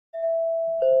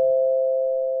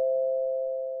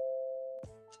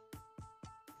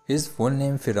His full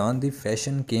name Ferran the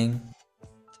Fashion King.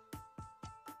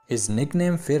 His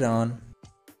nickname Ferran.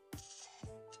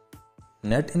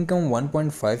 Net income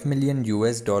 1.5 million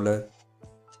 $.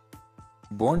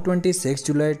 Born 26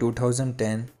 July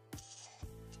 2010.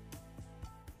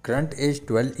 Current age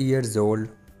 12 years old.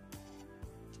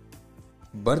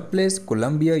 Birthplace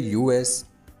Colombia, US.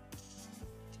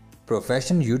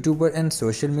 Profession YouTuber and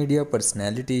social media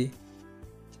personality.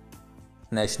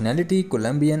 Nationality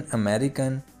Colombian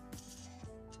American.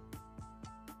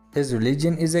 His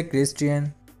religion is a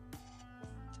Christian.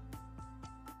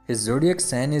 His zodiac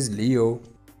sign is Leo.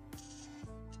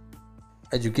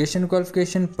 Education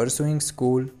qualification pursuing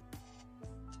school.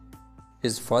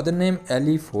 His father name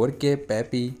Ali 4K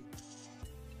Papi.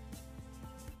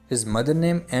 His mother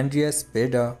name Andrea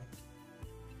Spada.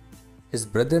 His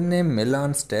brother name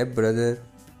Milan stepbrother.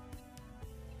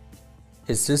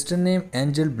 His sister name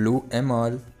Angel Blue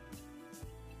Emal.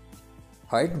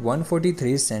 Height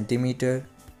 143 cm.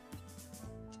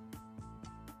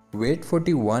 Weight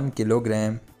 41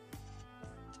 kg.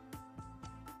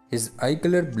 His eye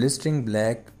color blistering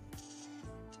black.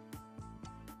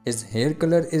 His hair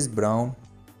color is brown.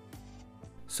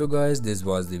 So guys, this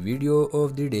was the video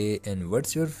of the day, and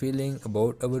what's your feeling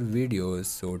about our videos?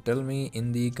 So tell me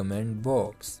in the comment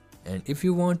box. And if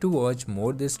you want to watch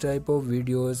more this type of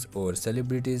videos or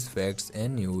celebrities, facts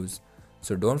and news,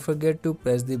 so don't forget to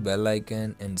press the bell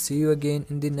icon, and see you again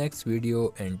in the next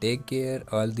video, and take care,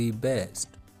 all the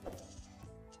best.